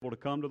to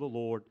come to the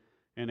Lord,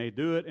 and they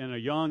do it in a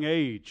young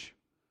age.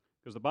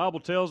 Because the Bible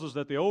tells us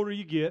that the older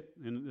you get,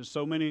 and there's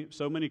so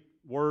many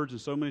words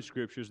and so many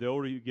scriptures, the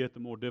older you get, the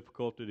more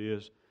difficult it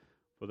is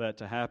for that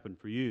to happen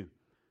for you.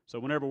 So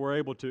whenever we're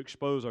able to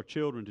expose our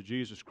children to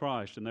Jesus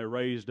Christ and they're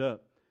raised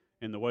up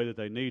in the way that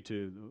they need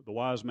to, the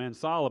wise man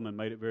Solomon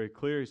made it very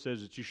clear. He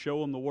says that you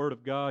show them the Word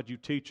of God, you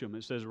teach them.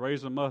 It says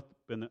raise them up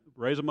in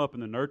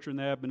the nurture and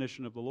the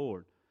admonition of the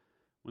Lord.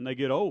 When they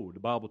get old, the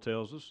Bible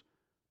tells us,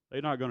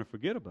 they're not going to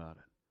forget about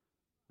it.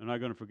 They're not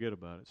going to forget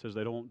about it. It says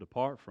they don't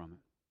depart from it.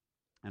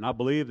 And I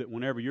believe that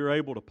whenever you're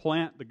able to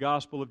plant the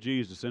gospel of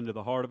Jesus into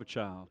the heart of a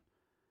child,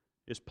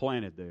 it's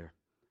planted there.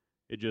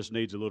 It just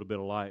needs a little bit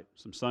of light,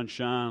 some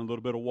sunshine, a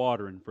little bit of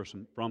watering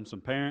from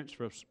some parents,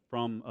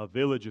 from a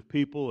village of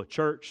people, a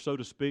church, so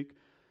to speak,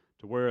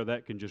 to where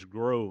that can just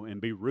grow and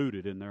be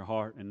rooted in their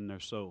heart and in their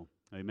soul.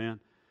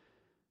 Amen.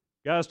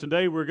 Guys,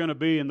 today we're going to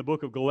be in the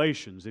book of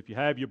Galatians. If you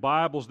have your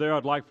Bibles there,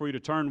 I'd like for you to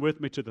turn with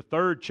me to the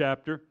 3rd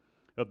chapter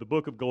of the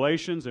book of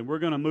Galatians, and we're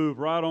going to move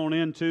right on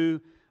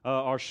into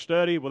our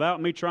study. Without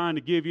me trying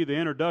to give you the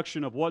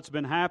introduction of what's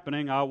been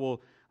happening, I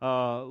will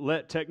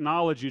let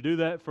technology do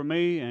that for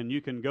me, and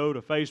you can go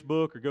to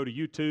Facebook or go to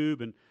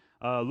YouTube and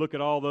look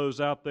at all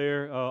those out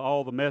there,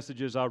 all the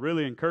messages. I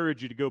really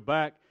encourage you to go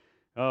back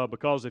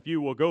because if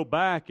you will go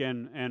back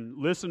and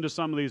listen to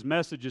some of these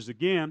messages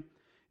again,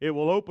 it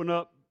will open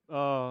up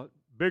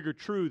bigger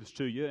truths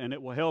to you, and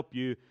it will help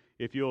you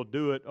if you'll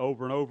do it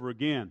over and over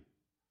again.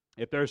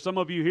 If there's some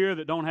of you here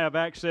that don't have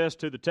access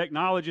to the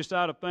technology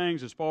side of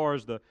things as far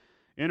as the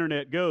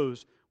internet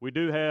goes, we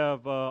do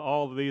have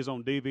all of these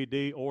on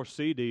DVD or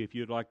CD. If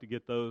you'd like to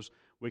get those,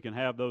 we can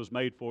have those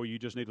made for you. You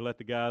just need to let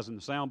the guys in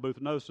the sound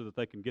booth know so that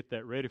they can get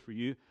that ready for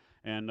you,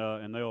 and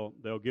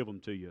they'll give them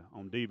to you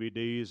on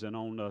DVDs and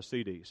on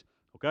CDs.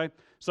 Okay?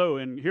 So,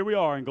 and here we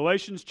are in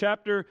Galatians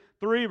chapter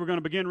 3. We're going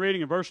to begin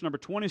reading in verse number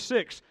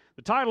 26.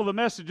 The title of the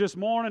message this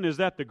morning is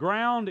that the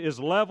ground is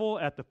level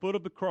at the foot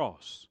of the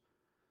cross.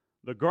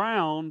 The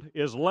ground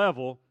is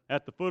level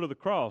at the foot of the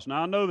cross.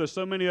 Now, I know there's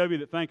so many of you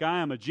that think I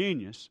am a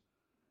genius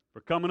for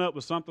coming up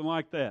with something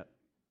like that,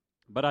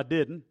 but I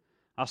didn't.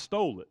 I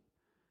stole it.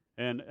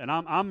 And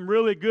I'm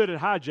really good at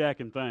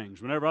hijacking things.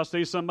 Whenever I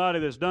see somebody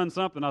that's done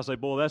something, I say,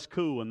 boy, that's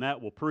cool, and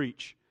that will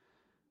preach.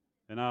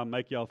 And I'll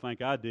make y'all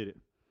think I did it.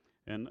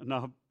 And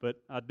no, but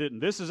I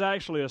didn't. This is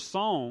actually a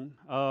song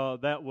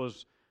that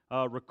was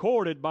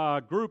recorded by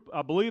a group.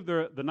 I believe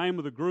the name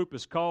of the group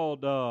is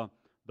called The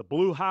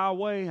Blue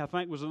Highway, I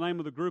think was the name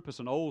of the group. It's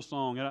an old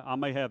song. I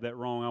may have that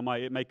wrong.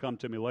 It may come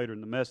to me later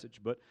in the message.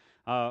 But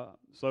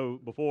so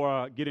before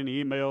I get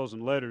any emails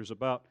and letters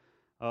about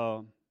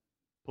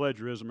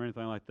plagiarism or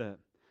anything like that,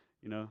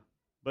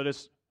 But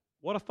it's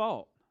what a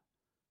thought.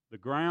 The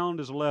ground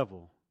is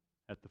level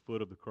at the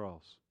foot of the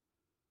cross.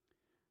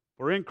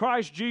 For in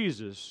Christ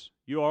Jesus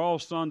you are all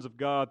sons of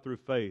God through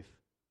faith.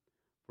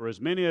 For as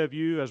many of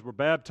you as were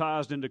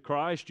baptized into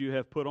Christ, you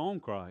have put on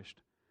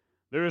Christ.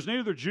 There is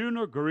neither Jew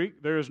nor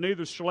Greek, there is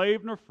neither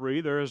slave nor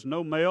free, there is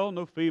no male,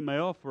 no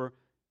female, for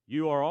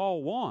you are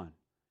all one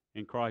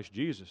in Christ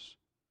Jesus.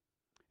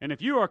 And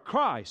if you are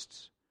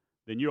Christ's,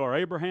 then you are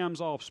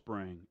Abraham's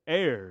offspring,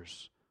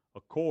 heirs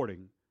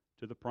according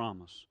to the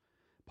promise.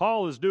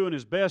 Paul is doing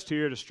his best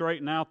here to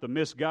straighten out the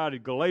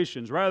misguided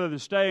Galatians. Rather than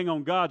staying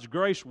on God's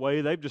grace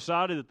way, they've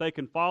decided that they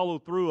can follow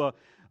through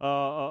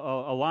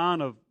a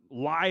line of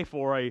life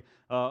or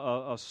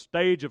a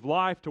stage of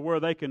life to where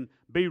they can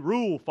be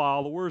rule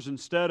followers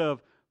instead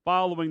of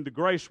following the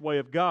grace way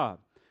of God.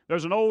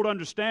 There's an old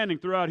understanding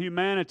throughout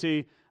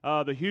humanity,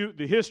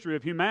 the history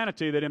of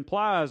humanity, that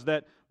implies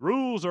that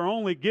rules are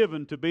only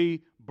given to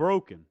be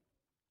broken.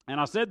 And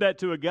I said that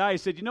to a guy. He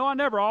said, I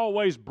never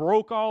always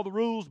broke all the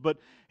rules, but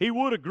he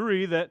would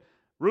agree that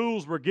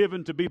rules were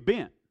given to be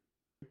bent.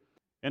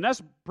 And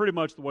that's pretty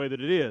much the way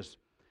that it is.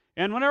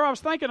 And whenever I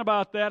was thinking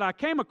about that, I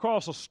came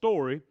across a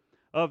story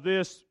of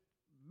this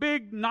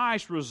big,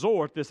 nice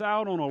resort that's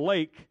out on a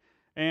lake,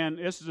 and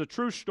this is a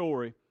true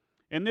story.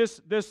 And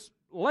this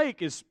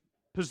lake is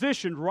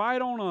positioned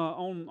right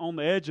on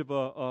the edge of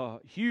a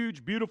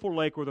huge, beautiful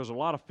lake where there's a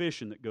lot of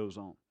fishing that goes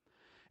on.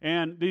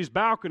 And these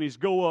balconies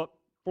go up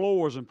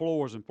floors and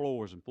floors and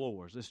floors and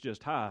floors. It's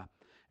just high.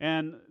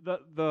 And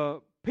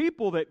the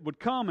people that would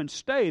come and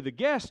stay, the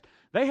guests,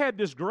 they had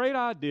this great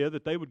idea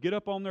that they would get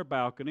up on their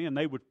balcony and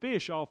they would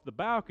fish off the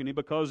balcony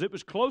because it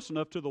was close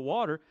enough to the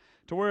water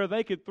to where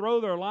they could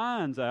throw their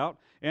lines out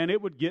and it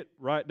would get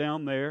right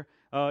down there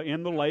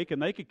in the lake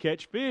and they could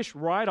catch fish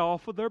right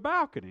off of their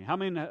balcony. I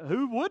mean,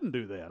 who wouldn't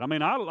do that? I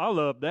mean, I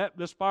love that.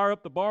 Let's fire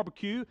up the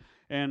barbecue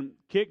and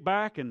kick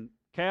back and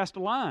cast a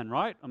line,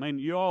 right? I mean,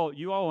 you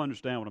all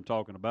understand what I'm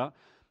talking about.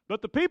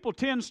 But the people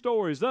 10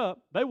 stories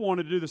up, they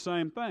wanted to do the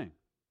same thing.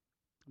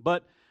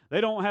 But they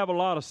don't have a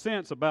lot of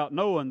sense about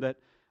knowing that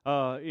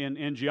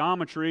in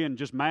geometry and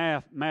just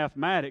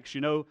mathematics,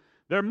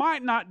 there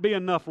might not be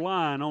enough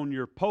line on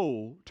your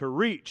pole to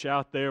reach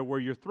out there where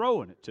you're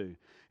throwing it to.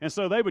 And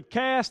so they would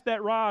cast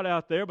that rod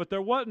out there, but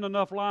there wasn't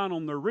enough line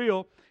on their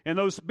reel, and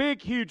those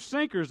big, huge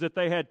sinkers that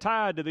they had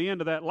tied to the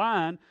end of that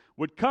line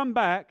would come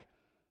back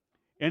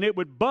and it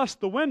would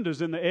bust the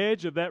windows in the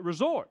edge of that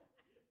resort.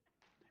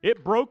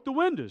 It broke the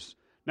windows.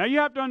 Now, you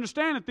have to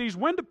understand that these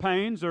window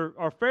panes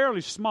are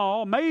fairly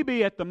small,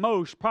 maybe at the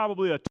most,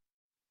 probably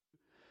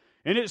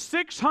and it's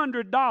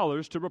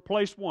 $600 to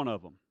replace one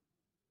of them.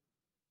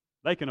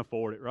 They can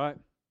afford it, right?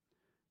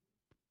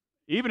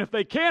 Even if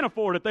they can't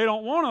afford it, they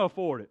don't want to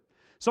afford it.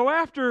 So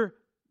after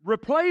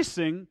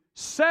replacing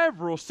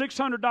several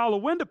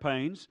 $600 window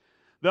panes,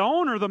 the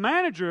owner, the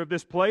manager of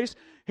this place,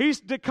 he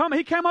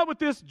came up with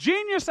this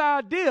genius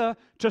idea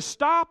to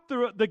stop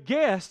the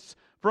guests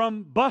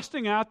from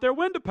busting out their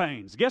window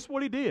panes. Guess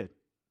what he did?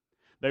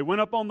 They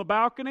went up on the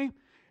balcony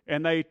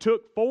and they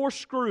took 4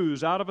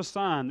 screws out of a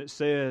sign that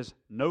says,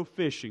 "No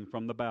fishing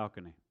from the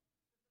balcony."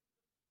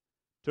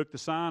 Took the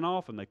sign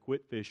off and they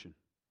quit fishing.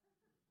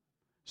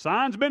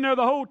 Sign's been there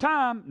the whole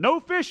time, "No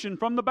fishing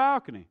from the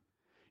balcony."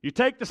 You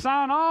take the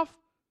sign off,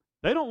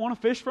 they don't want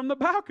to fish from the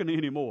balcony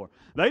anymore.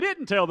 They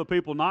didn't tell the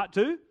people not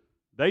to.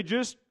 They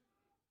just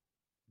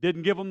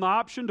didn't give them the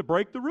option to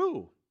break the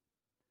rule.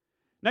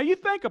 Now you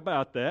think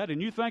about that,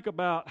 and you think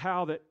about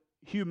how that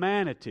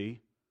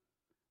humanity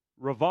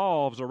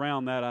revolves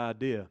around that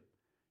idea.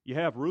 You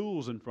have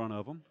rules in front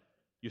of them.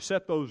 You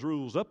set those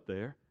rules up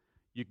there.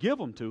 You give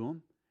them to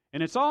them.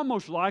 And it's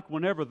almost like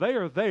whenever they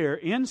are there,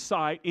 in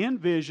sight, in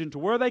vision, to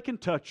where they can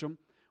touch them,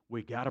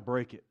 we got to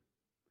break it.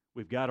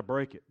 We've got to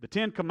break it. The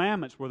 10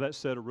 Commandments were that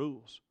set of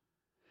rules.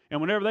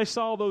 And whenever they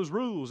saw those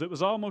rules, it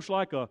was almost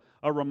like a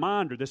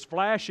reminder, this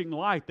flashing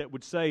light that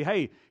would say,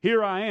 "Hey,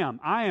 here I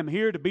am. I am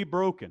here to be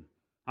broken.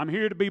 I'm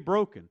here to be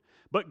broken."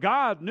 But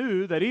God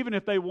knew that even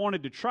if they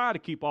wanted to try to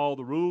keep all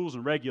the rules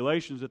and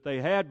regulations that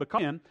they had,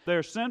 because of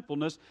their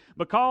sinfulness,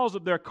 because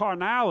of their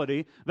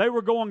carnality, they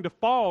were going to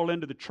fall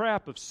into the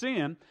trap of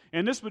sin,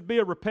 and this would be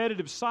a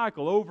repetitive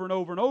cycle over and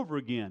over and over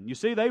again. You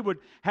see, they would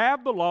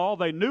have the law,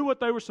 they knew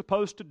what they were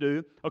supposed to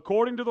do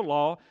according to the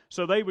law,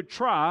 so they would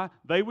try,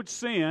 they would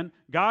sin,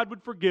 God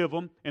would forgive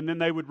them, and then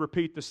they would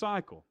repeat the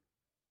cycle.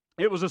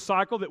 It was a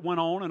cycle that went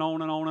on and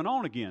on and on and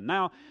on again.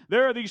 Now,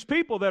 there are these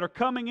people that are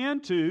coming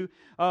into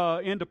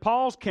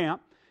Paul's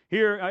camp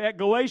here at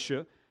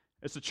Galatia.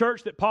 It's a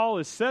church that Paul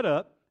has set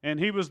up, and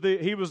he was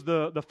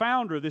the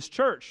founder of this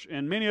church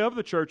and many of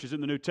the churches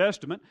in the New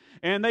Testament.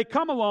 And they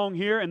come along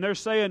here and they're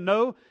saying,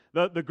 no,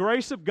 the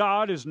grace of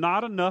God is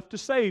not enough to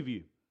save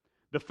you.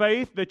 The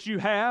faith that you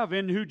have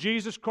in who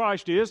Jesus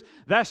Christ is,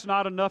 that's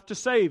not enough to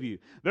save you.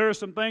 There are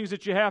some things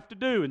that you have to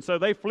do. And so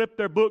they flipped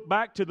their book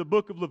back to the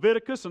book of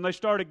Leviticus, and they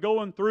started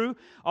going through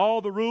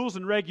all the rules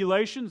and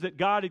regulations that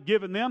God had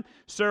given them,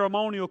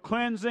 ceremonial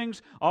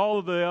cleansings, all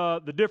of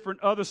the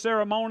different other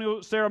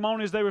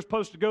ceremonies they were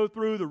supposed to go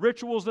through, the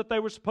rituals that they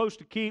were supposed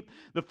to keep,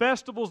 the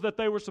festivals that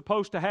they were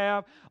supposed to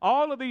have.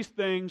 All of these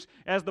things,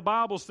 as the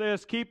Bible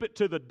says, keep it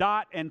to the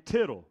dot and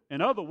tittle. In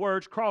other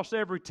words, cross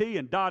every T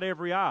and dot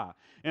every I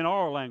in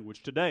our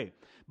language today.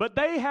 But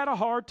they had a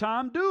hard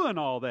time doing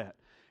all that.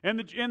 And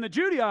the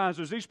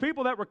Judaizers, these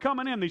people that were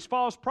coming in, these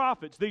false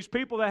prophets, these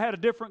people that had a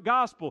different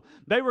gospel,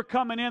 they were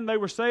coming in, they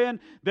were saying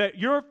that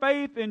your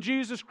faith in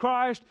Jesus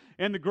Christ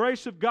and the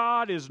grace of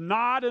God is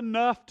not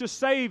enough to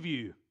save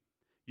you.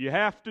 You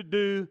have to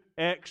do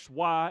X,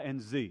 Y, and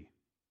Z.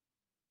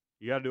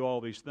 You got to do all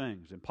these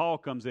things. And Paul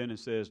comes in and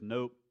says,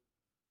 nope,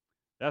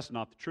 that's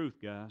not the truth,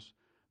 guys.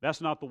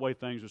 That's not the way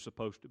things are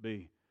supposed to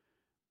be.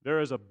 There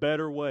is a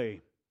better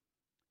way.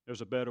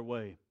 There's a better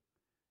way.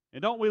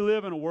 And don't we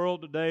live in a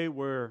world today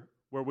where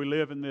we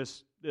live in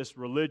this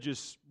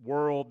religious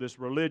world, this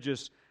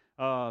religious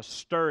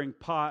stirring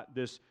pot,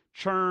 this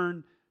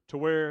churn to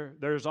where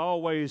there's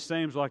always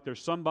seems like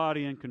there's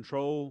somebody in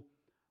control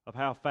of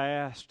how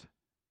fast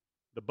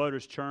the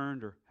butter's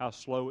churned or how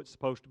slow it's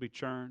supposed to be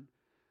churned,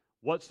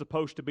 what's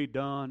supposed to be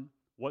done,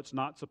 what's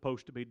not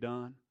supposed to be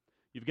done.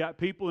 You've got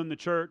people in the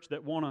church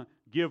that want to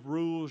give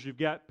rules. You've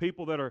got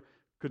people that are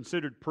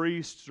considered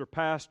priests or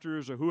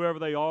pastors or whoever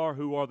they are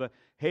who are the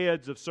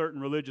heads of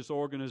certain religious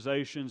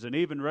organizations and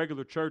even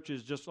regular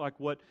churches just like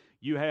what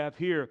you have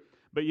here.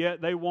 But yet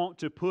they want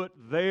to put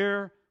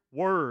their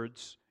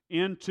words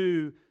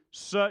into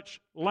such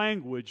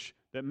language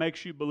that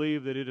makes you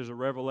believe that it is a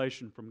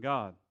revelation from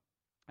God.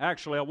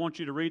 Actually, I want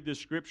you to read this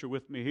scripture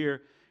with me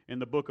here in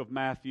the book of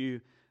Matthew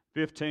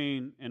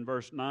 15 and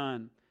verse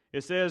 9.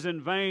 It says,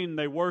 "In vain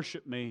they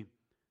worship me,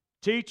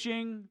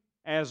 teaching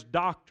as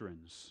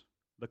doctrines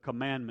the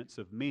commandments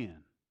of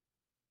men."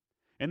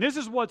 And this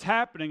is what's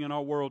happening in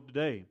our world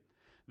today.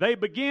 They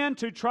begin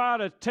to try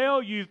to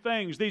tell you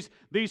things,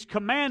 these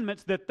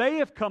commandments that they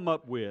have come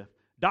up with,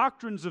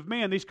 doctrines of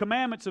men, these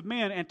commandments of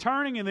men, and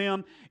turning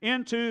them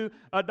into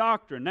a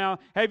doctrine. Now,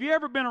 have you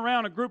ever been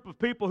around a group of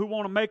people who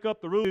want to make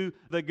up the rules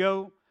they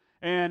go?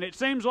 And it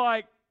seems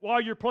like while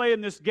you're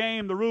playing this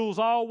game, the rules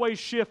always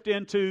shift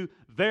into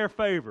their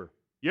favor.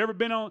 You ever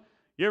been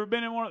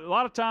in one? A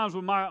lot of times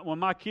when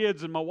my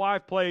kids and my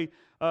wife play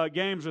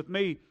games with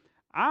me,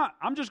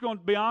 I'm just going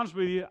to be honest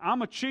with you.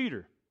 I'm a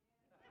cheater.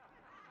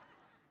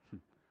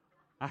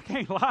 I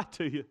can't lie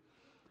to you.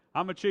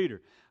 I'm a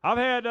cheater. I've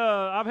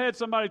had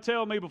somebody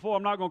tell me before.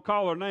 I'm not going to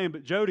call her name,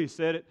 but Jody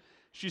said it.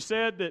 She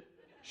said that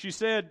She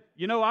said,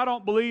 you know, I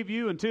don't believe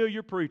you until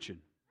you're preaching.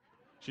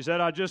 She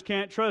said, I just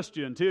can't trust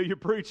you until you're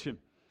preaching.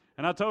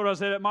 And I told her, I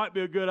said, it might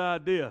be a good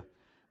idea.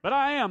 But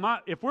I am.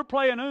 If we're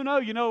playing Uno,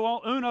 you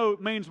know, Uno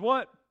means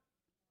what?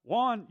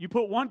 One. You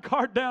put one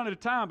card down at a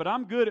time, but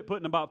I'm good at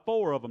putting about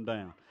 4 of them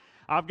down.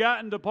 I've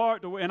gotten to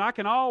part, and I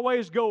can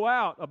always go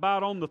out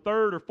about on the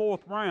 3rd or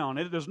 4th round.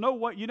 There's no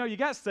way, you know, you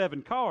got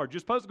 7 cards. You're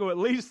supposed to go at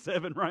least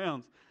 7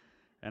 rounds.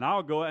 And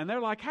I'll go, and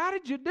they're like, how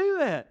did you do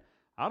that?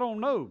 I don't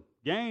know.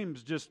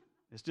 Games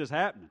it's just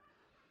happening.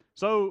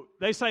 So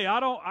they say,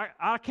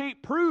 I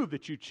can't prove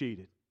that you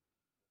cheated.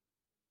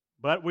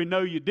 But we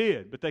know you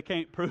did, but they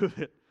can't prove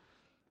it.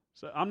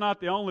 So I'm not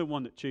the only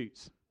one that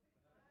cheats.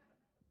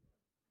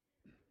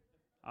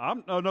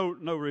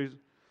 No reason.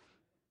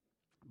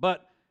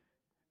 But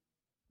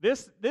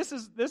this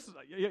is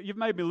you've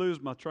made me lose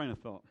my train of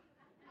thought.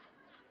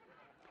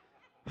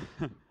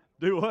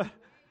 Do what?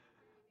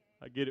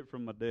 I get it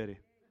from my daddy.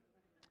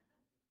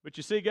 But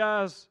you see,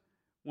 guys,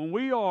 when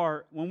we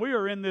are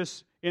in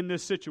this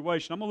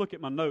situation, I'm gonna look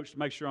at my notes to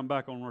make sure I'm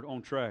back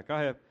on track.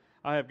 I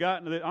have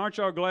gotten to that. Aren't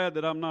y'all glad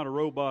that I'm not a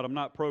robot? I'm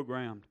not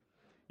programmed.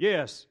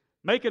 Yes,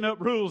 making up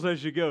rules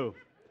as you go.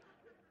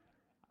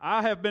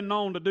 I have been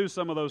known to do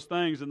some of those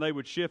things, and they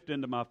would shift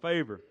into my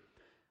favor.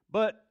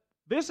 But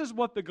this is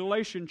what the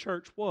Galatian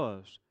church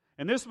was.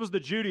 And this was the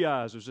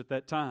Judaizers at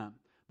that time.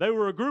 They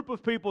were a group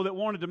of people that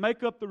wanted to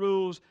make up the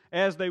rules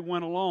as they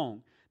went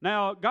along.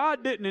 Now,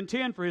 God didn't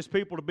intend for His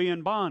people to be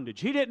in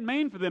bondage. He didn't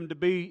mean for them to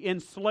be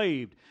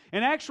enslaved.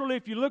 And actually,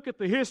 if you look at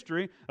the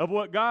history of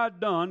what God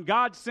done,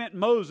 God sent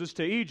Moses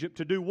to Egypt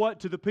to do what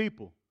to the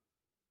people?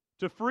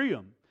 To free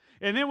them.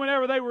 And then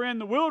whenever they were in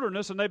the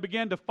wilderness and they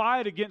began to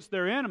fight against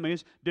their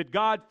enemies, did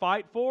God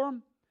fight for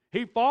them?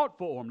 He fought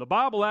for them. The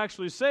Bible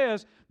actually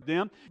says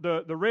the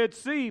Red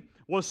Sea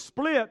was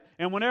split,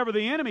 and whenever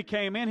the enemy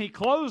came in, He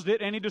closed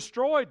it and He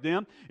destroyed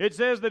them. It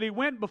says that He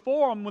went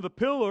before them with a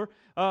pillar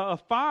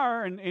of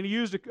fire, and He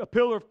used a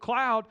pillar of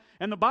cloud.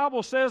 And the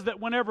Bible says that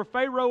whenever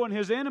Pharaoh and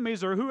his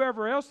enemies, or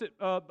whoever else,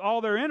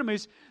 all their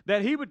enemies,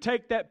 that He would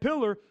take that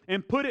pillar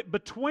and put it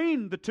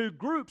between the two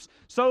groups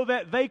so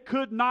that they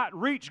could not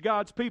reach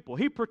God's people.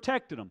 He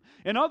protected them.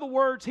 In other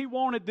words, He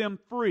wanted them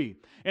free.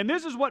 And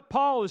this is what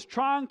Paul is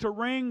trying to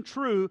ring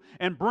true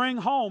and bring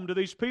home to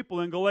these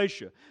people in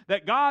Galatia.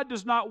 That God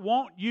does not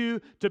want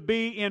you to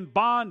be in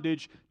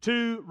bondage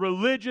to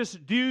religious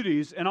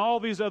duties and all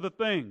these other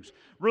things.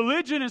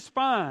 Religion is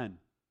fine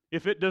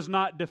if it does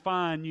not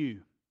define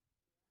you.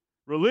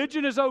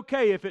 Religion is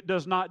okay if it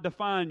does not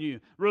define you.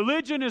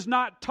 Religion is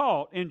not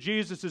taught in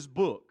Jesus'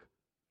 book.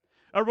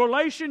 A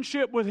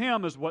relationship with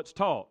Him is what's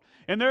taught.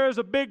 And there is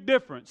a big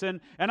difference.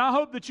 And I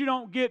hope that you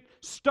don't get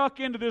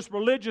stuck into this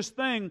religious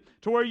thing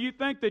to where you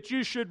think that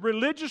you should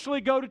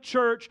religiously go to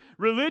church,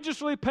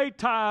 religiously pay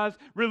tithes,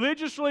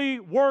 religiously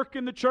work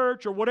in the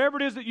church, or whatever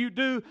it is that you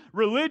do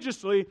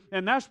religiously,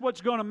 and that's what's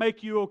going to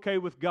make you okay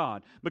with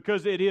God.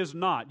 Because it is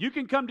not. You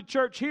can come to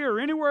church here or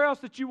anywhere else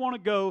that you want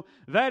to go.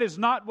 That is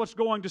not what's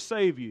going to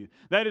save you.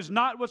 That is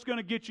not what's going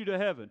to get you to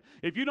heaven.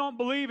 If you don't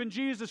believe in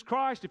Jesus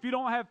Christ, if you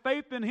don't have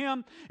faith in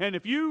Him, and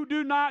if you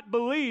do not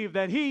believe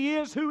that He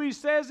is who He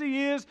says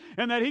He is,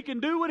 and that He can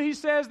do what He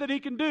says that He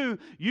can do,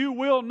 you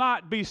will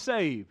not be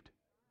saved.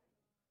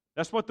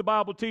 That's what the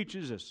Bible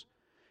teaches us.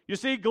 You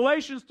see,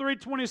 Galatians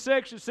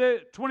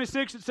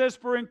 3:26, it says,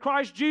 for in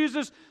Christ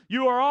Jesus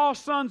you are all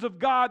sons of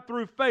God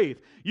through faith.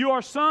 You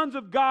are sons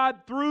of God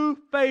through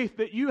faith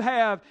that you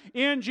have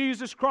in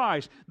Jesus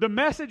Christ. The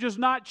message has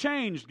not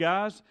changed,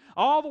 guys.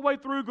 All the way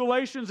through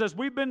Galatians, as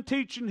we've been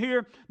teaching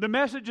here, the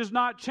message has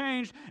not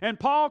changed. And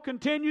Paul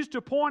continues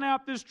to point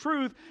out this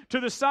truth to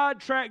the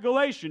sidetracked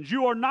Galatians.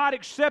 You are not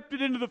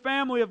accepted into the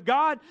family of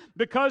God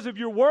because of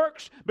your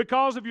works,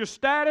 because of your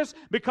status,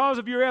 because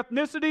of your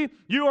ethnicity.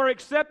 You are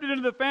accepted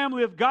into the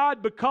family of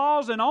God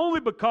because and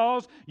only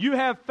because you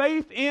have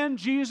faith in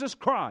Jesus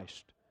Christ.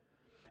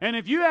 And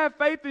if you have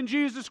faith in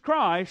Jesus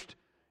Christ,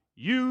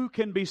 you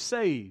can be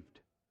saved.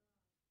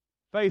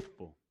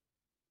 Faithful.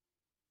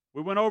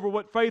 We went over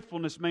what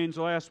faithfulness means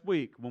last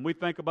week. When we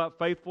think about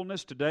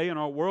faithfulness today in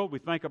our world, we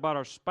think about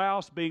our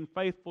spouse being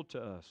faithful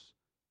to us.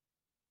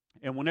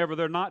 And whenever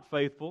they're not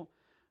faithful,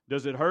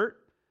 does it hurt?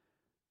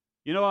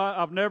 You know,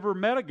 I've never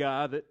met a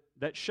guy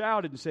that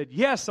shouted and said,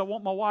 yes, I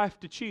want my wife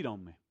to cheat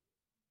on me.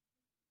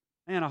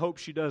 Man, I hope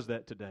she does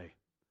that today.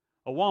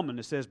 A woman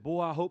that says,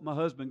 boy, I hope my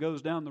husband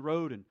goes down the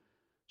road and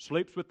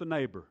sleeps with the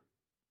neighbor.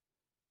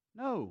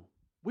 No,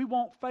 we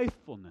want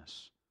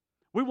faithfulness.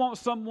 We want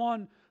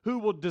someone who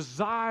will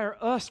desire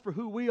us for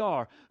who we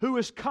are, who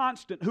is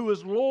constant, who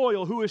is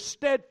loyal, who is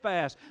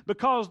steadfast,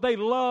 because they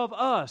love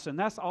us. And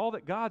that's all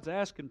that God's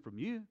asking from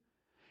you,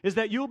 is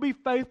that you'll be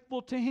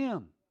faithful to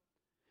Him.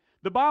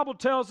 The Bible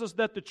tells us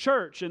that the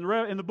church, in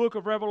the book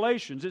of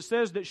Revelations, it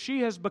says that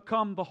she has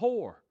become the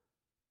whore.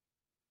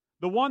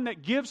 The one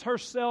that gives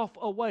herself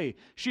away.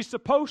 She's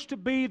supposed to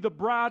be the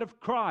bride of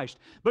Christ,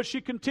 but she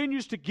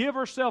continues to give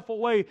herself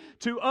away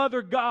to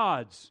other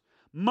gods.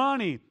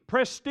 Money,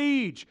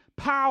 prestige,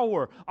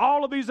 power,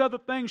 all of these other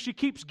things, she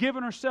keeps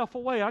giving herself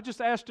away. I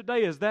just asked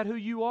today, is that who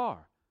you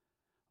are?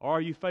 Or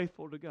are you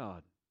faithful to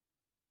God?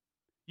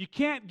 You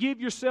can't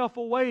give yourself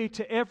away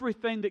to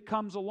everything that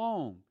comes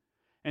along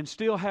and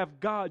still have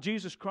God,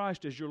 Jesus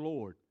Christ, as your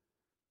Lord.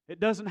 It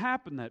doesn't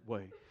happen that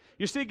way.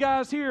 You see,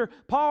 guys, here,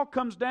 Paul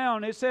comes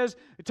down. It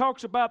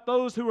talks about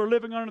those who are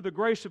living under the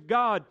grace of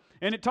God,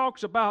 and it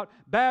talks about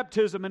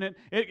baptism, and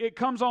it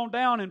comes on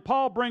down, and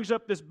Paul brings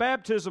up this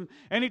baptism,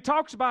 and he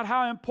talks about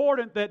how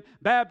important that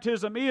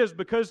baptism is,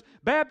 because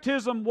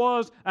baptism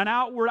was an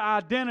outward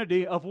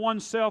identity of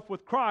oneself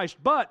with Christ.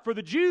 But for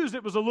the Jews,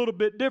 it was a little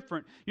bit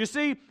different. You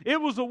see,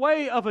 it was a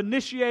way of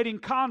initiating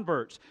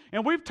converts.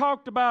 And we've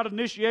talked about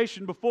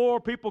initiation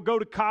before. People go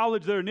to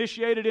college, they're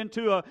initiated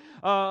into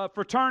a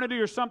fraternity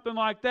or something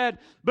like that.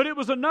 But it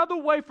was another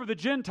way for the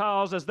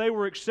Gentiles as they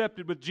were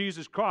accepted with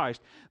Jesus Christ.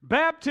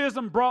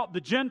 Baptism brought the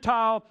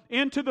Gentile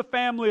into the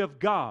family of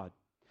God.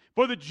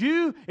 For the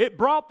Jew, it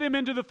brought them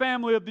into the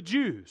family of the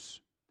Jews.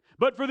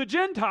 But for the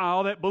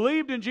Gentile that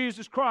believed in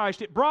Jesus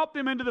Christ, it brought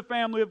them into the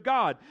family of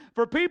God.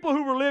 For people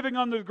who were living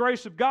under the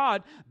grace of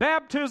God,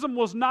 baptism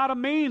was not a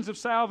means of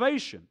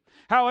salvation.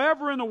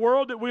 However, in the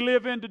world that we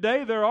live in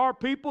today, there are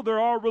people, there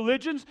are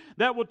religions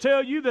that will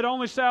tell you that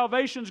only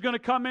salvation is going to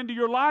come into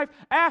your life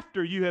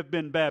after you have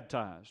been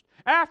baptized,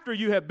 after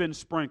you have been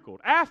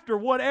sprinkled, after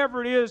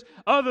whatever it is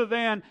other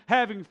than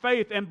having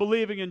faith and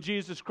believing in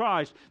Jesus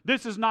Christ.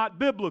 This is not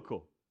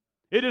biblical.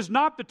 It is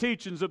not the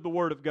teachings of the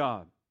Word of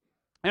God.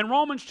 In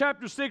Romans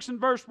chapter 6 and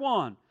verse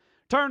 1,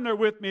 turn there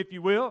with me if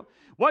you will.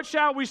 What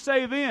shall we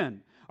say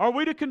then? Are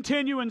we to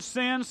continue in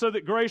sin so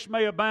that grace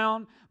may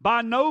abound?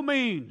 By no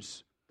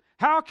means.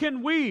 How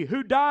can we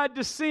who died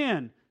to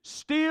sin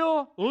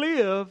still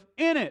live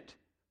in it?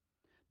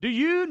 Do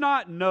you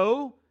not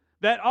know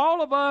that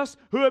all of us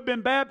who have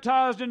been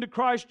baptized into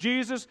Christ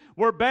Jesus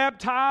were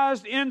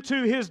baptized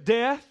into His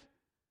death?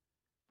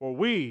 For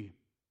we,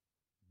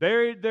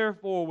 buried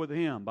therefore with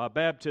Him by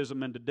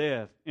baptism into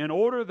death, in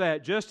order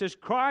that just as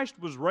Christ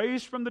was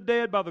raised from the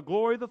dead by the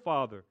glory of the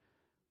Father,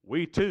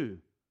 we too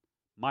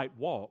might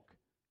walk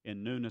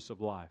in newness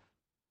of life.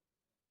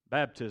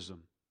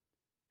 Baptism,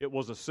 it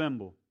was a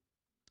symbol.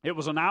 It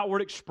was an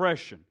outward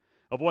expression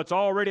of what's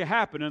already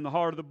happened in the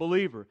heart of the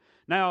believer.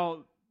 Now,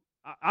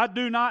 I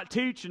do not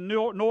teach, and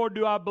nor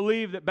do I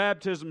believe that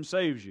baptism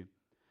saves you.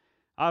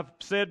 I've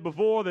said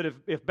before that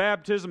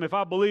if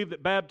I believe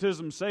that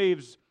baptism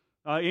saves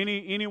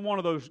any one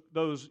of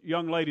those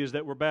young ladies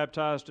that were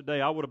baptized today,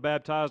 I would have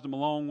baptized them a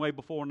long way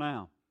before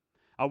now.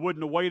 I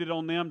wouldn't have waited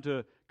on them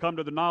to come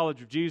to the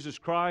knowledge of Jesus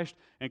Christ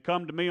and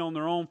come to me on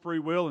their own free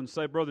will and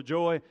say, Brother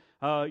Joy,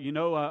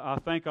 I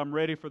think I'm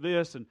ready for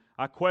this, and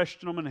I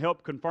question them and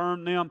help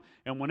confirm them.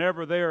 And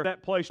whenever they're at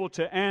that place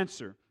to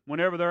answer,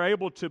 whenever they're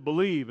able to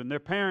believe, and their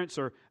parents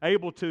are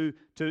able to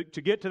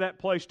get to that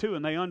place too,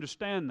 and they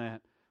understand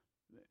that,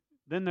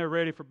 then they're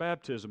ready for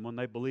baptism when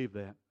they believe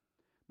that.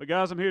 But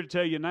guys, I'm here to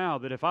tell you now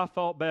that if I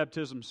thought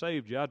baptism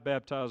saved you, I'd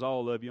baptize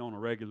all of you on a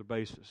regular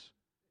basis.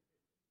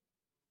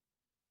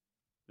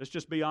 Let's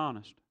just be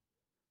honest.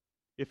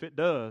 If it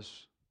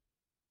does,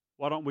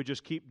 why don't we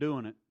just keep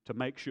doing it to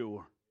make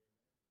sure?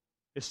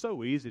 It's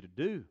so easy to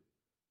do.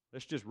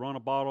 Let's just run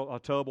a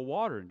tub of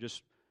water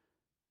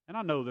and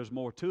I know there's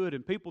more to it.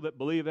 And people that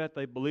believe that,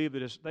 they believe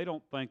that they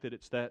don't think that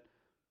it's that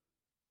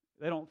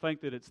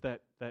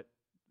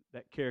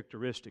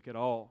characteristic at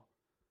all.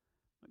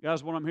 But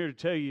guys, what I'm here to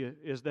tell you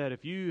is that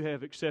if you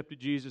have accepted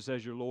Jesus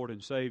as your Lord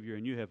and Savior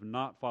and you have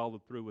not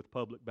followed through with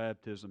public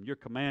baptism, you're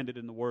commanded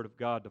in the Word of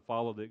God to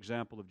follow the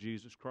example of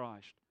Jesus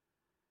Christ.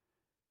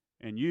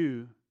 And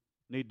you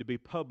need to be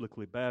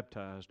publicly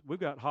baptized. We've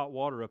got hot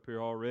water up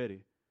here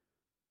already.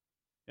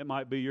 It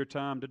might be your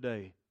time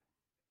today.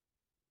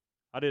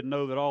 I didn't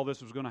know that all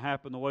this was going to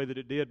happen the way that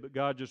it did, but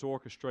God just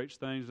orchestrates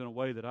things in a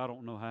way that I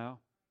don't know how.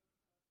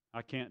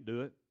 I can't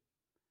do it.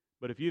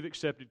 But if you've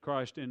accepted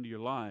Christ into your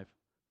life,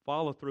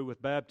 follow through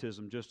with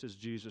baptism just as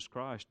Jesus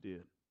Christ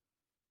did.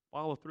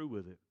 Follow through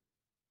with it.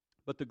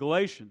 But the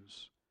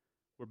Galatians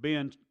were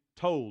being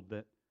told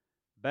that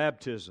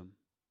baptism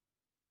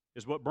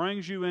is what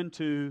brings you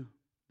into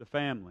the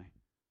family.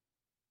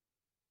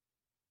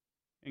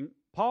 And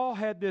Paul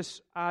had this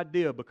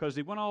idea because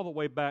he went all the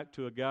way back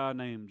to a guy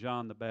named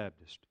John the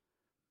Baptist.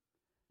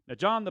 Now,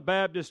 John the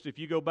Baptist, if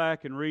you go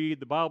back and read,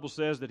 the Bible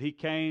says that he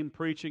came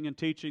preaching and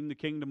teaching the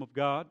kingdom of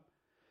God.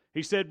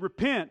 He said,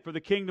 repent, for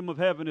the kingdom of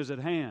heaven is at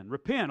hand.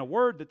 Repent, a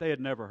word that they had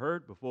never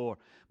heard before.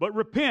 But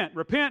repent.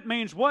 Repent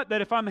means what?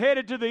 That if I'm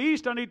headed to the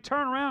east, I need to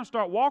turn around and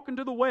start walking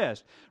to the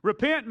west.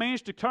 Repent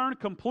means to turn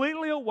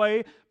completely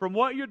away from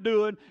what you're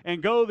doing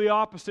and go the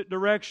opposite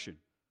direction.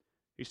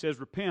 He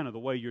says, repent of the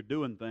way you're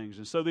doing things.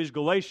 And so these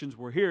Galatians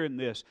were hearing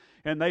this,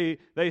 and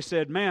they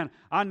said, man,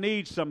 I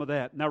need some of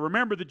that. Now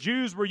remember, the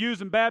Jews were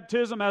using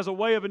baptism as a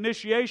way of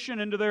initiation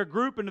into their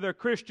group, into their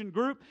Christian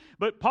group.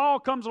 But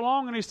Paul comes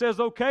along and he says,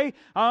 okay,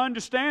 I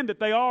understand that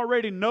they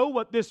already know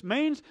what this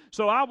means,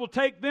 so I will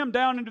take them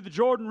down into the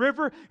Jordan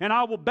River, and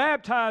I will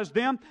baptize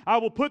them. I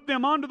will put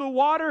them under the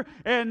water,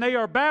 and they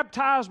are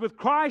baptized with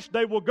Christ.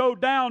 They will go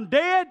down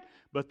dead,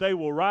 but they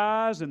will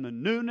rise in the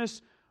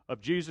newness of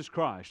Jesus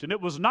Christ. And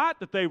it was not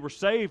that they were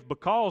saved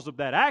because of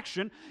that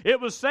action. It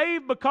was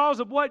saved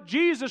because of what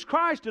Jesus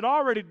Christ had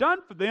already done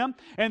for them,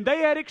 and they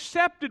had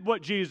accepted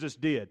what Jesus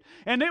did.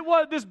 And it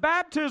was this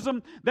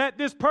baptism that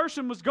this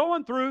person was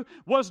going through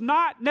was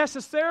not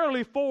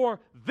necessarily for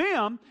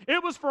them.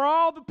 It was for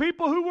all the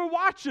people who were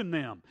watching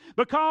them.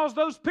 Because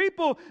those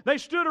people, they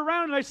stood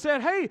around and they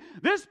said, hey,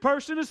 this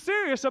person is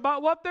serious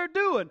about what they're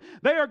doing.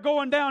 They are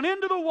going down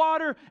into the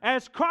water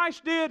as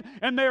Christ did,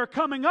 and they are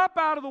coming up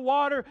out of the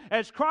water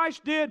as Christ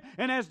did.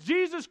 And as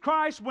Jesus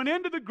Christ went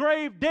into the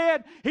grave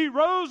dead, He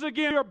rose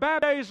again 4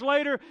 days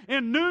later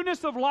in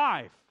newness of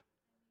life.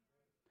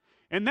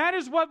 And that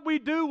is what we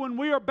do when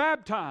we are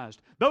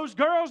baptized. Those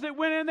girls that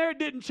went in there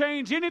didn't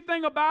change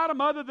anything about them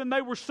other than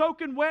they were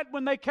soaking wet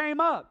when they came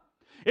up.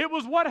 It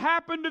was what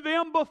happened to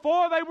them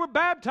before they were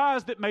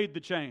baptized that made the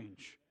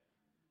change.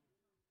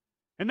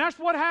 And that's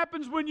what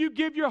happens when you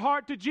give your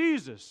heart to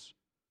Jesus.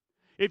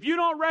 If you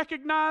don't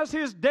recognize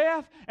His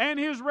death and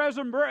His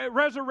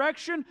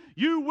resurrection,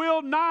 you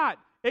will not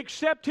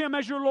accept Him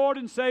as your Lord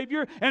and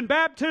Savior. And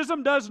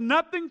baptism does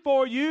nothing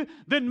for you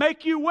than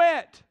make you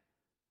wet.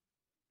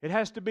 It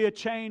has to be a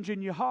change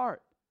in your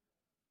heart.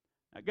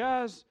 Now,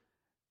 guys,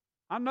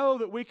 I know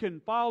that we can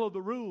follow the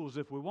rules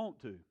if we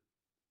want to.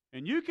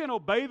 And you can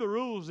obey the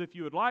rules if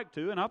you would like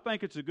to, and I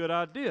think it's a good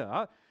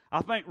idea.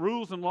 I think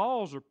rules and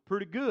laws are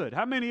pretty good.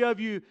 How many of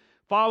you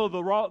follow the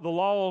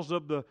laws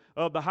of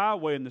the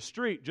highway and the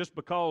street just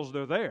because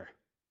they're there?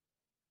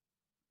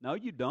 No,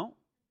 you don't.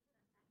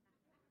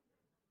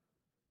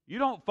 You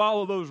don't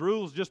follow those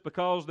rules just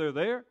because they're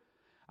there.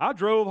 I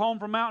drove home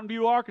from Mountain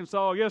View,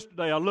 Arkansas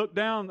yesterday. I looked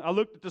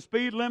at the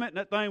speed limit, and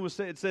that thing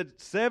it said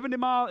 70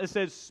 miles. It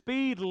said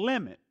speed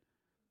limit.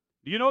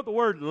 Do you know what the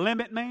word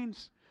limit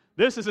means?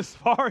 This is as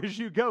far as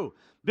you go.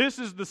 This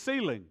is the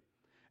ceiling.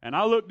 And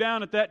I looked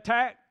down at that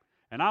tack,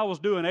 and I was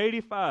doing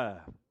 85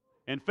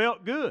 and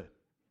felt good.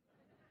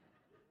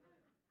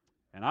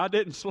 And I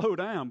didn't slow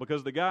down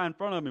because the guy in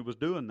front of me was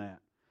doing that.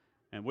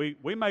 And we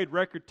made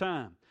record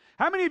time.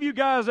 How many of you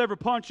guys ever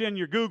punch in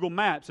your Google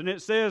Maps and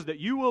it says that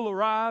you will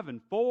arrive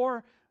in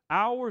 4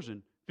 hours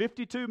and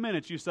 52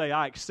 minutes? You say,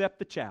 I accept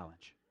the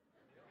challenge.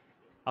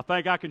 I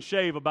think I can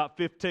shave about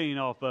 15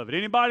 off of it.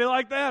 Anybody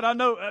like that? I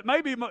know,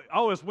 maybe,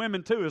 it's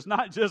women too. It's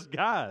not just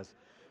guys.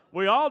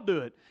 We all do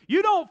it.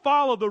 You don't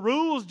follow the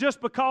rules just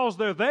because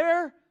they're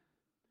there.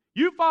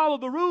 You follow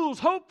the rules,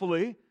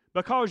 hopefully,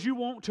 because you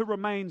want to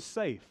remain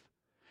safe.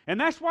 And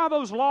that's why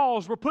those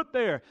laws were put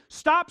there.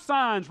 Stop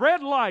signs,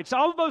 red lights,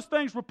 all of those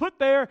things were put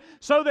there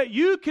so that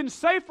you can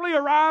safely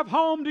arrive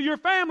home to your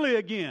family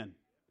again.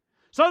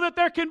 So that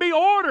there can be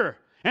order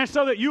and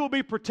so that you will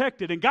be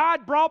protected. And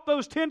God brought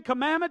those 10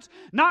 commandments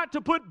not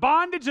to put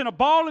bondage and a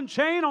ball and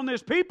chain on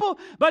His people,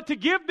 but to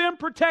give them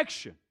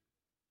protection.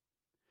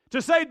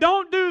 To say,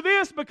 don't do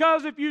this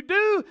because if you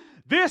do,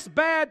 this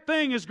bad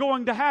thing is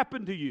going to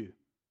happen to you.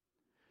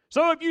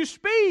 So if you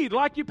speed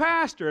like you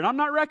pastor, and I'm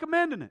not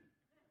recommending it,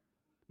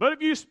 but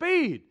if you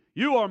speed,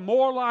 you are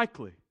more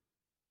likely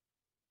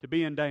to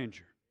be in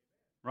danger,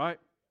 right?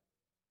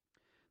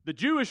 The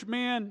Jewish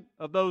men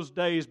of those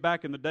days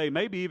back in the day,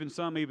 maybe even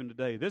some even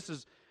today, this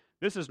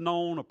is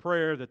known a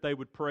prayer that they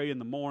would pray in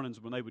the mornings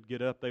when they would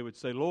get up. They would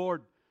say,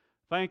 Lord,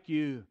 thank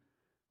you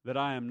that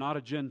I am not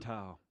a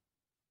Gentile,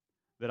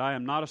 that I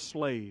am not a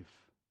slave,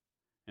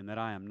 and that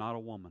I am not a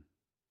woman.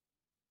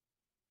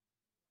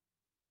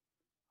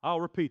 I'll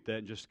repeat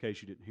that just in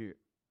case you didn't hear it.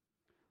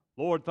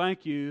 Lord,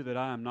 thank you that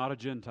I am not a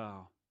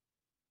Gentile,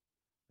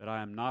 that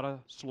I am not a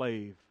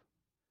slave,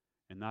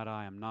 and that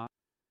I am not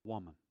a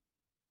woman.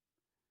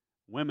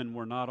 Women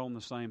were not on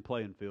the same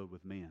playing field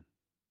with men.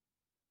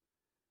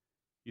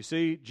 You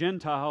see,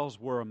 Gentiles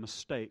were a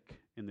mistake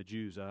in the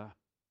Jews' eye.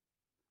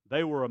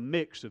 They were a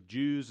mix of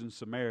Jews and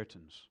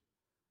Samaritans.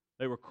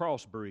 They were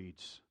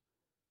crossbreeds,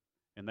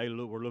 and they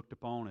were looked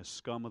upon as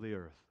scum of the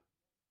earth.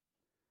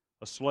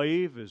 A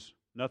slave is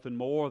nothing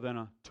more than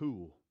a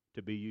tool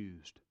to be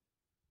used.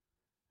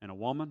 And a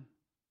woman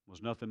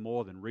was nothing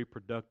more than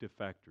reproductive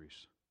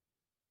factories.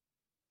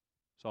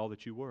 That's all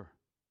that you were.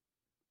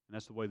 And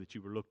that's the way that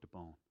you were looked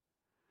upon.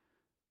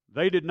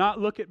 They did not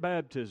look at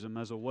baptism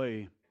as a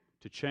way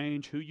to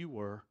change who you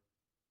were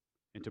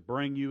and to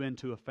bring you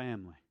into a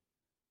family.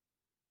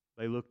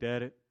 They looked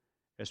at it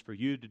as for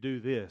you to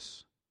do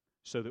this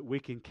so that we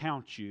can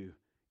count you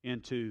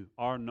into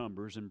our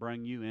numbers and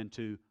bring you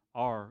into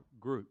our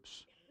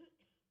groups.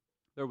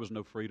 There was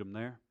no freedom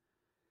there.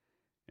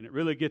 And it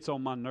really gets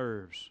on my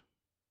nerves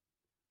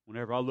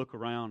whenever I look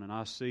around and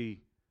I see,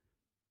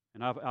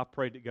 and I've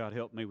prayed that God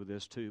help me with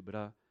this too, but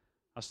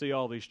I see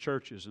all these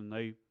churches and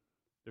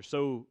they're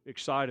so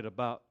excited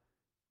about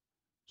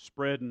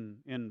spreading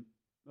in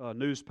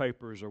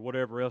newspapers or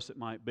whatever else it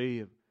might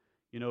be.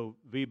 You know,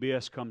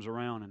 VBS comes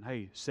around and,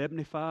 hey,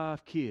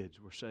 75 kids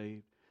were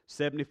saved,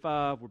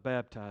 75 were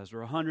baptized, or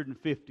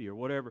 150 or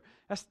whatever.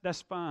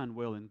 That's fine,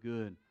 well and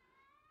good.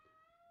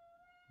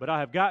 But I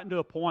have gotten to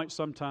a point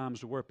sometimes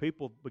to where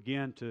people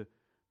begin to,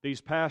 these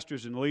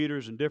pastors and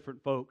leaders and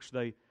different folks,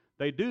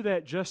 they do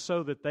that just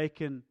so that they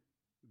can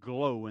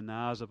glow in the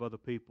eyes of other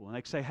people. And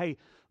they say, hey,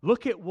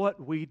 Look at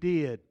what we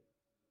did.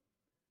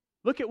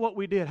 Look at what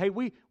we did. Hey,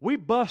 we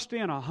bust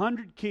in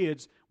 100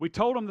 kids. We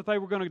told them that they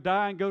were going to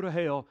die and go to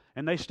hell,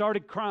 and they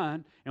started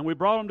crying, and we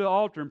brought them to the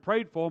altar and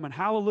prayed for them, and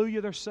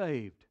hallelujah, they're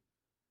saved.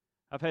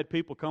 I've had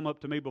people come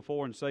up to me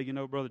before and say,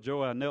 Brother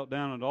Joe, I knelt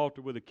down at the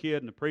altar with a kid,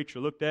 and the preacher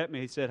looked at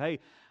me. He said, hey,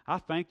 I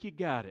think you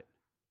got it.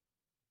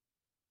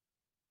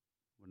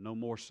 We're no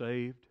more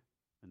saved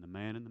than the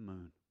man in the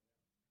moon.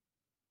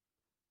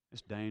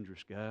 It's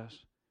dangerous, guys.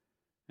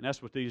 And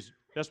that's what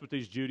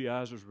these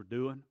Judaizers were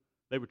doing.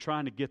 They were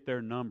trying to get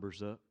their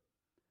numbers up.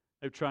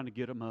 They were trying to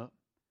get them up.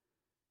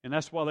 And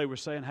that's why they were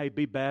saying, hey,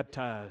 be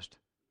baptized.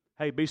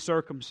 Hey, be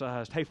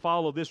circumcised. Hey,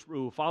 follow this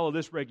rule, follow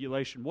this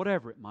regulation,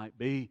 whatever it might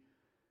be,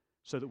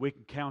 so that we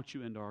can count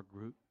you into our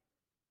group.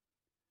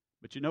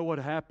 But you know what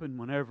happened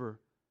whenever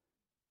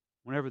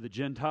the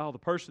Gentile, the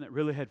person that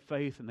really had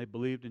faith and they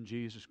believed in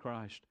Jesus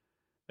Christ,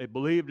 they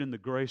believed in the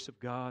grace of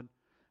God,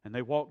 and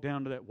they walked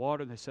down to that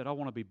water and they said, I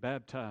want to be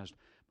baptized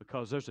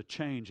because there's a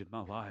change in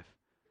my life.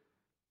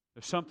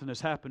 There's something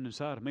that's happened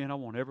inside of me, and I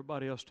want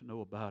everybody else to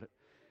know about it.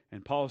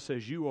 And Paul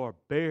says, you are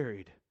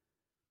buried,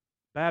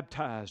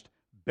 baptized,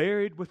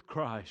 buried with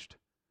Christ,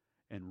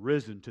 and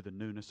risen to the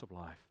newness of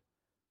life.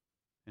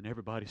 And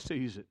everybody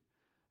sees it.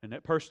 And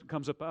that person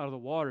comes up out of the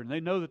water, and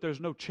they know that there's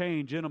no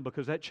change in them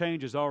because that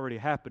change has already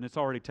happened. It's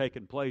already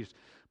taken place.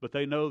 But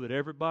they know that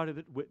everybody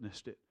that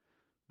witnessed it,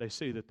 they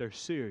see that they're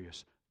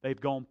serious. They've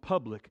gone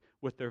public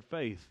with their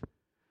faith.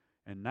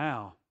 And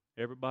now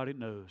everybody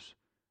knows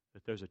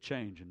that there's a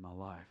change in my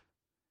life.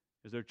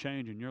 Is there a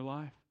change in your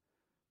life?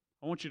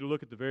 I want you to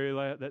look at the very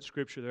last, that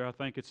scripture there. I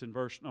think it's in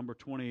verse number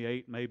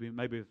 28,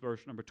 maybe it's verse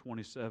number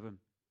 27.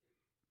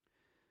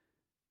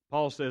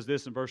 Paul says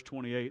this in verse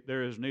 28,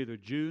 there is neither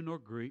Jew nor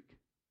Greek.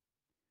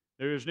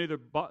 There is neither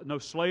no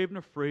slave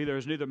nor free. There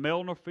is neither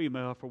male nor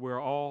female, for we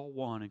are all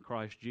one in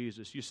Christ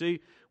Jesus. You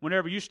see,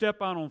 whenever you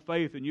step out on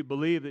faith and you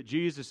believe that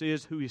Jesus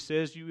is who He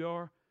says you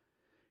are,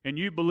 and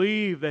you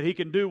believe that He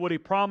can do what He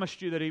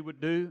promised you that He would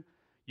do,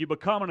 you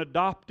become an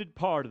adopted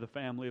part of the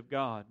family of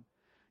God.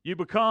 You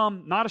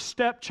become not a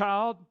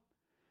stepchild.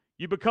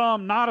 You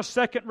become not a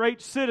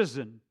second-rate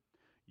citizen.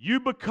 You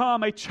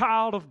become a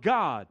child of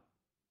God.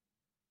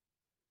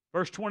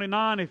 Verse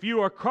 29, if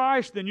you are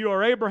Christ, then you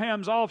are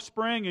Abraham's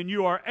offspring and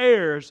you are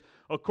heirs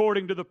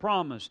according to the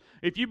promise.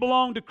 If you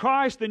belong to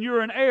Christ, then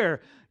you're an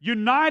heir,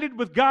 united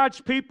with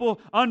God's people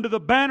under the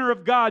banner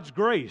of God's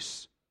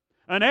grace.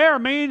 An heir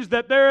means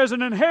that there is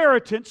an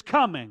inheritance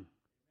coming.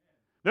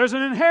 There's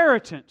an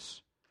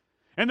inheritance.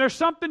 And there's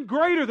something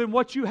greater than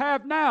what you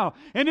have now.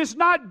 And it's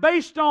not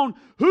based on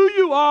who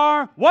you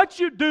are, what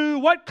you do,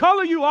 what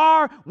color you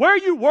are, where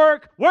you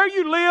work, where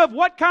you live,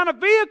 what kind of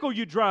vehicle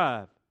you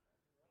drive.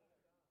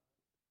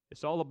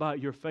 It's all about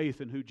your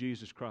faith in who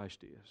Jesus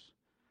Christ is.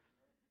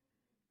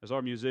 As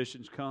our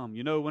musicians come,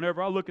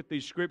 whenever I look at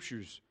these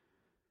scriptures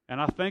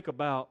and I think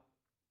about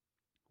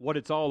what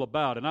it's all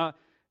about, and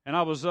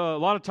I was a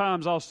lot of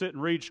times I'll sit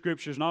and read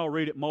scriptures and I'll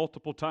read it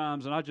multiple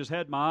times, and I just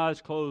had my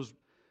eyes closed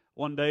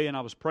one day and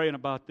I was praying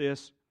about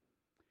this,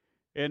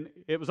 and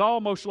it was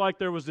almost like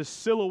there was this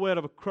silhouette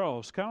of a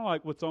cross, kind of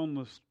like what's on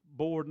the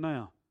board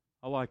now.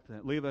 I like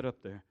that. Leave that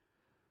up there.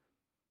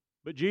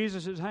 But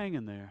Jesus is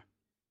hanging there.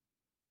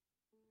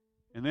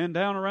 And then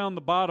down around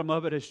the bottom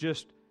of it,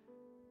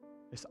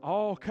 it's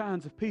all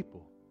kinds of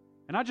people.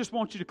 And I just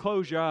want you to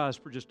close your eyes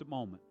for just a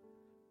moment.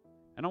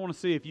 And I want to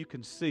see if you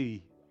can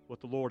see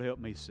what the Lord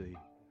helped me see.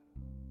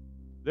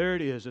 There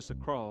it is. It's a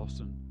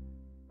cross, and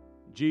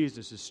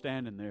Jesus is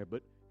standing there.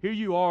 But here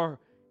you are,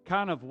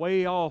 kind of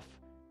way off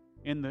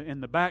in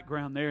the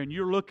background there, and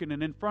you're looking,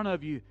 and in front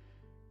of you,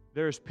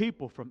 there's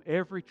people from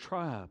every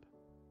tribe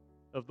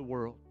of the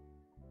world,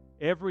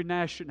 every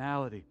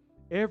nationality,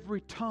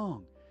 every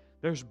tongue.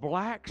 There's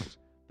blacks,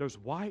 there's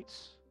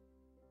whites,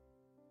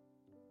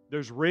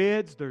 there's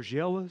reds, there's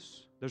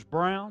yellows, there's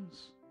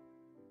browns.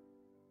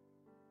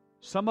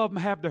 Some of them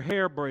have their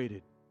hair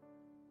braided.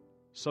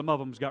 Some of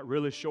them's got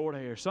really short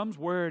hair. Some's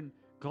wearing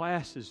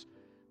glasses.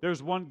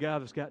 There's one guy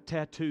that's got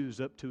tattoos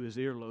up to his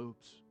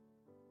earlobes.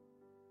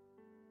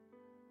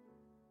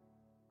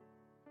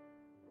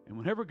 And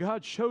whenever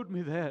God showed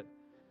me that,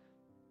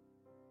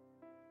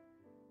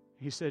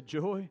 He said,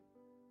 Joy,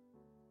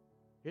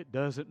 it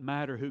doesn't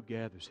matter who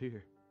gathers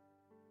here,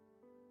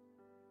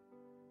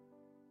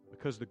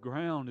 because the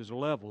ground is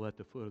level at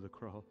the foot of the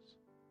cross.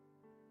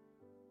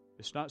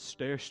 It's not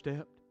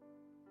stair-stepped.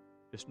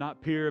 It's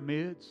not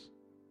pyramids.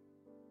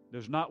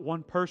 There's not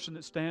one person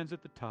that stands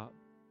at the top.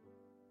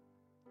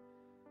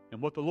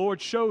 And what the Lord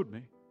showed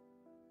me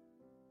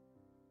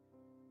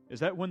is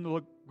that when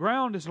the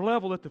ground is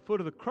level at the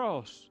foot of the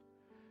cross,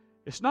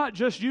 it's not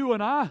just you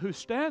and I who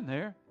stand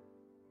there.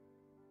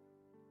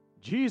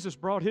 Jesus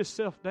brought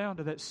Himself down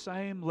to that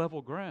same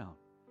level ground.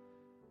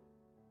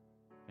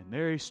 And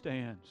there He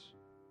stands.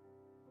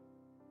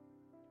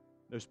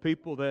 There's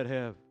people that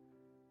have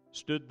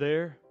stood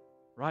there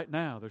right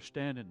now. They're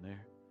standing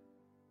there.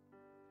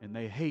 And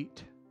they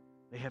hate.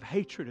 They have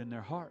hatred in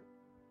their heart.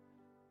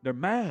 They're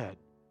mad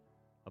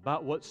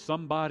about what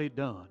somebody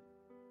done.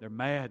 They're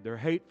mad. They're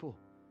hateful.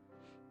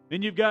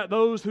 Then you've got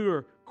those who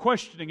are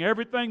questioning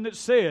everything that's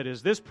said.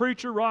 Is this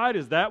preacher right?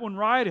 Is that one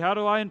right? How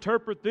do I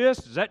interpret this?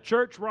 Is that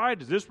church right?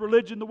 Is this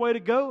religion the way to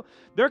go?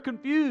 They're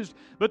confused.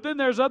 But then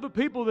there's other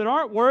people that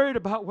aren't worried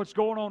about what's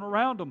going on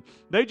around them.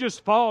 They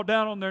just fall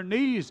down on their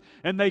knees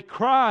and they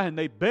cry and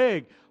they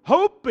beg,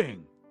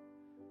 hoping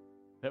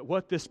that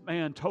what this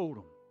man told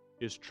them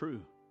is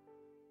true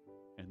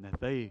and that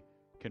they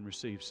can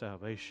receive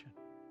salvation.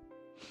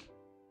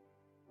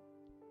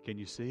 Can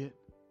you see it?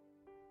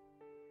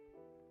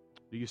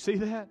 Do you see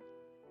that?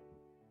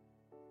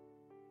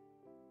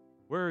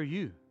 Where are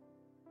you?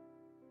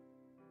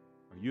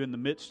 Are you in the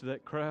midst of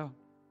that crowd?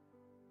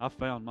 I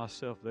found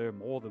myself there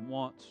more than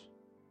once.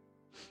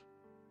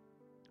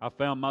 I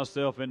found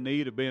myself in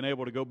need of being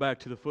able to go back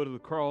to the foot of the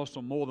cross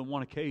on more than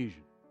one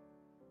occasion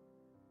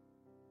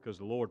because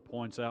the Lord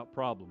points out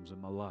problems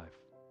in my life.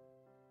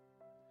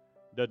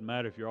 Doesn't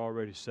matter if you're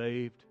already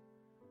saved.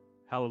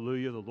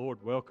 Hallelujah, the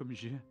Lord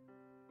welcomes you.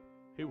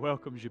 He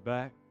welcomes you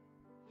back.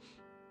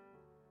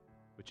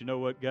 But you know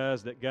what,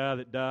 guys? That guy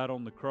that died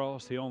on the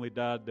cross, he only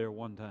died there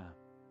one time.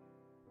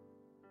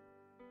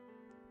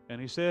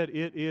 And he said,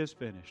 it is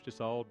finished.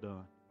 It's all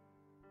done.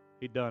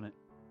 He done it.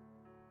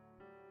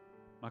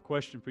 My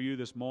question for you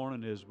this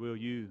morning is, will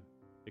you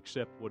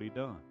accept what he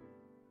done?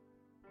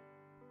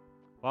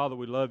 Father,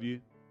 we love you.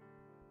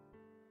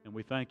 And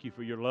we thank you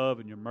for your love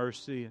and your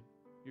mercy and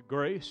your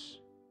grace.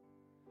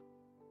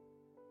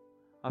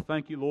 I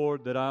thank you,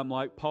 Lord, that I'm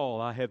like Paul.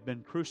 I have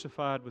been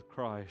crucified with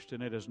Christ,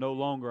 and it is no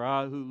longer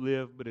I who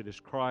live, but it is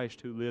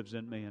Christ who lives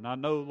in me. And I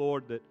know,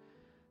 Lord, that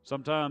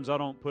sometimes I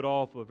don't put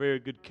off a very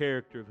good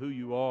character of who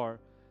you are.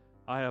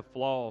 I have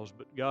flaws,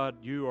 but God,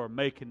 you are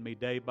making me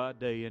day by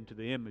day into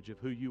the image of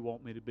who you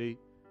want me to be.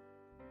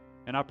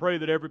 And I pray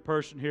that every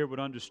person here would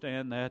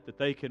understand that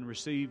they can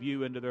receive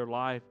you into their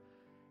life,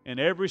 and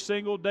every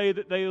single day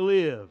that they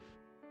live,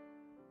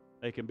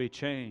 they can be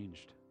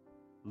changed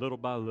little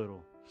by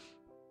little.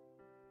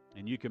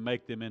 And you can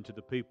make them into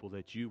the people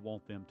that you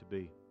want them to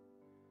be.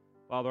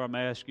 Father, I'm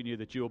asking you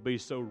that you'll be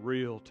so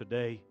real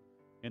today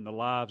in the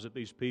lives of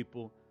these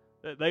people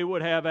that they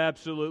would have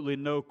absolutely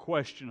no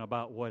question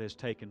about what has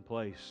taken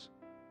place.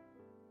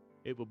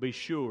 It will be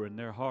sure in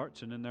their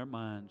hearts and in their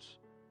minds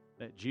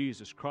that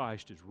Jesus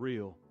Christ is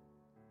real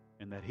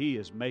and that He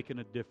is making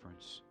a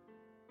difference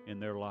in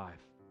their life.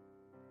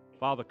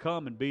 Father,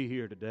 come and be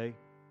here today.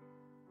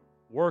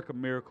 Work a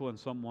miracle in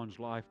someone's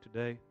life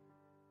today.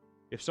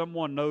 If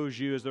someone knows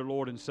you as their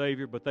Lord and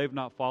Savior, but they've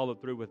not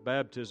followed through with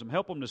baptism,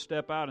 help them to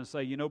step out and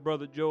say, you know,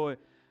 Brother Joy,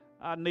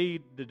 I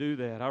need to do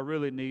that. I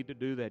really need to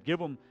do that. Give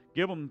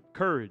them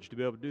courage to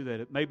be able to do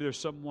that. Maybe there's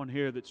someone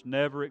here that's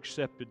never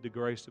accepted the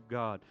grace of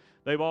God.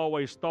 They've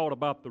always thought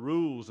about the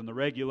rules and the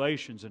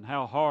regulations and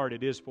how hard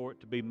it is for it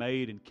to be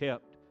made and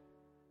kept.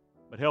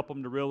 But help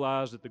them to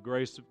realize that the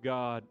grace of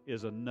God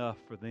is enough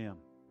for them.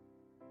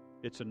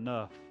 It's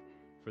enough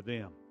for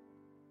them.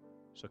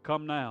 So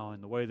come now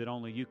in the way that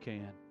only you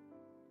can,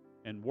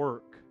 and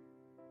work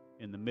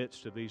in the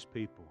midst of these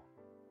people.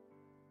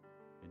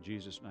 In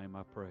Jesus' name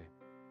I pray.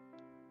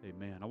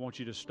 Amen. I want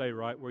you to stay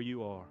right where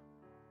you are.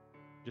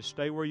 Just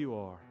stay where you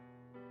are.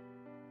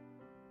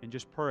 And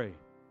just pray.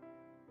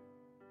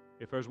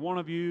 If there's one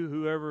of you,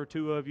 whoever,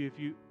 two of you,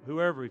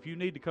 if you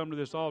need to come to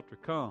this altar,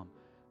 come.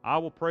 I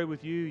will pray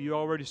with you. You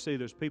already see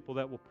there's people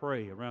that will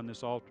pray around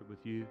this altar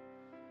with you.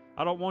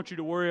 I don't want you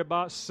to worry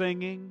about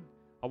singing.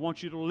 I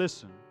want you to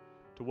listen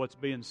to what's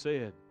being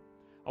said.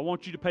 I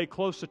want you to pay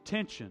close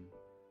attention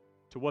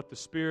to what the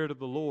Spirit of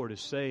the Lord is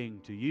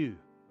saying to you.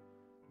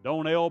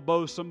 Don't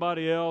elbow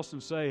somebody else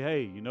and say,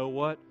 hey, you know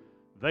what?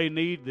 They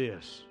need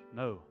this.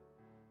 No.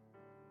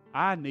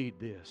 I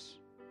need this.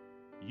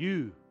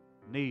 You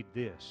need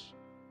this.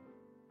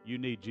 You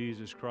need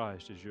Jesus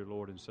Christ as your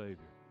Lord and Savior.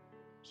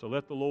 So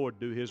let the Lord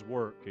do His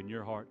work in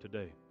your heart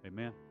today.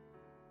 Amen.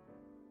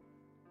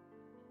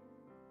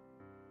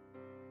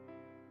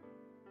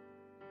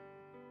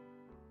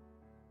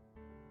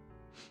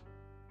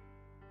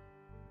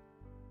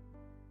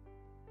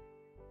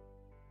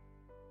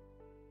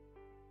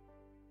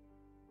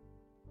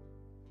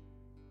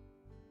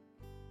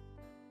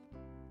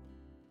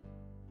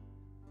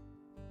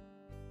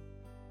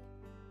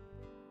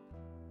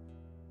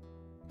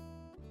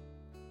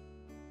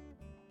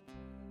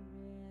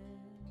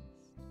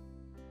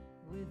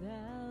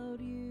 Without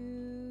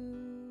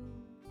you,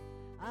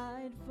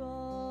 I'd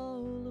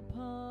fall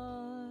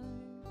apart.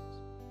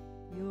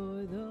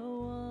 You're the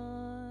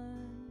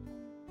one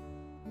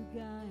who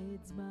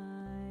guides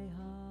my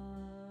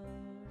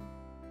heart.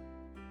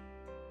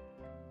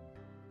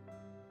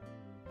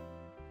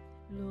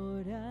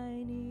 Lord,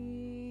 I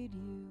need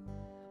you.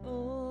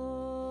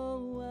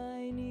 Oh,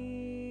 I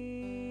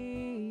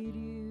need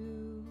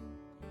you.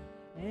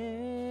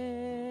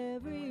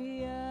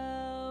 Every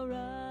hour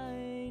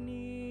I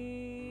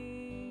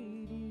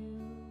need you.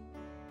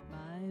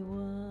 My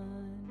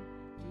one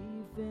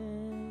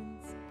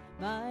defense,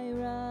 my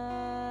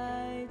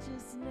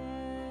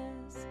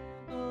righteousness.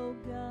 Oh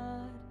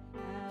God,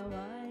 how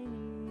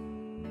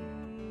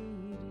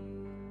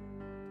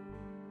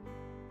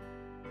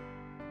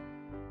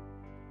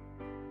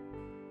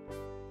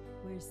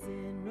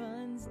sin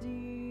runs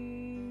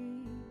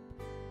deep,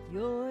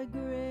 your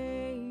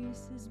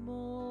grace is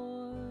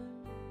more.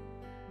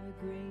 Where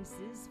grace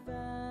is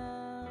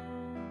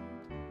found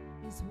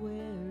is where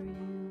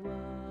you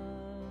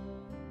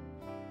are.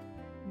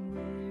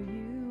 Where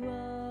you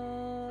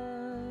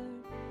are,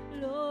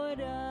 Lord,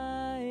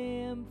 I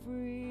am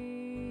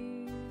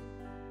free.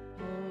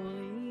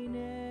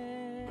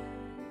 Holiness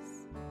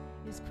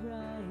is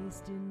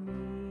Christ in me.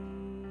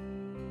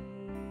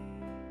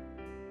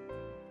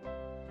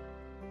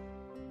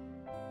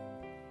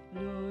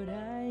 Lord,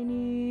 I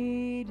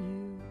need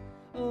you.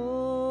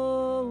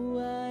 Oh,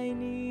 I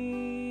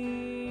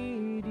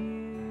need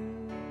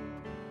you.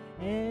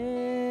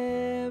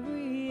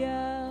 Every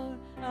hour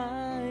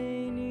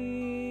I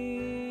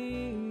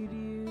need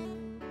you.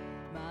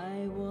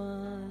 My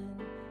one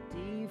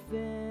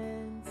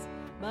defense,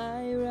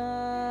 my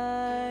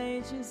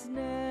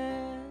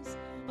righteousness.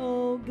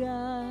 Oh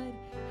God,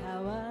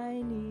 how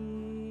I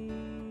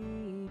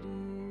need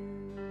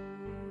you.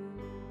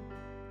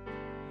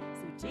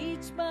 So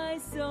teach my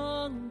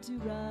song to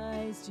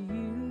rise to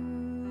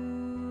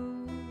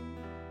you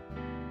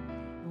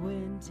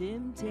when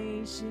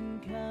temptation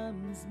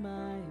comes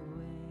my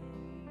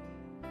way.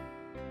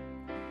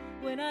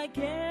 When I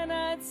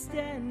cannot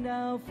stand,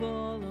 I'll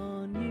fall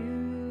on you.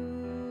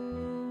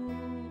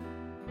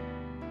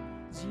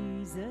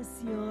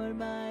 Jesus, you're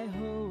my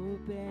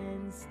hope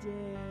and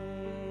stay.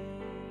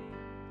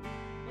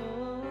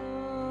 Oh,